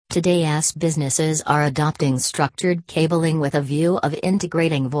Today's businesses are adopting structured cabling with a view of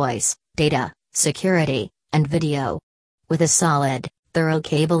integrating voice, data, security, and video. With a solid, thorough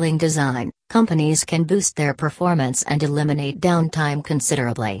cabling design, companies can boost their performance and eliminate downtime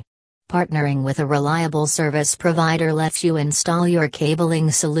considerably. Partnering with a reliable service provider lets you install your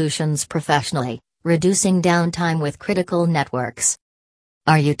cabling solutions professionally, reducing downtime with critical networks.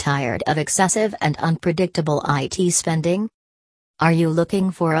 Are you tired of excessive and unpredictable IT spending? Are you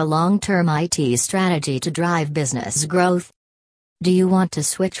looking for a long-term IT strategy to drive business growth? Do you want to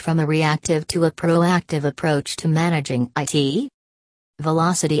switch from a reactive to a proactive approach to managing IT?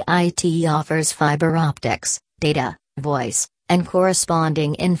 Velocity IT offers fiber optics, data, voice, and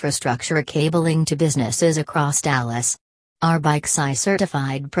corresponding infrastructure cabling to businesses across Dallas. Our BikeSci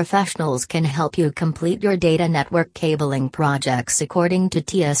certified professionals can help you complete your data network cabling projects according to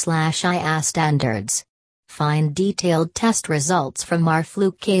TIA/IA standards. Find detailed test results from our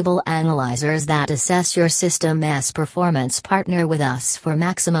Fluke cable analyzers that assess your system's performance. Partner with us for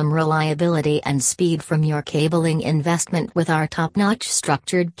maximum reliability and speed from your cabling investment with our top-notch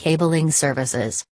structured cabling services.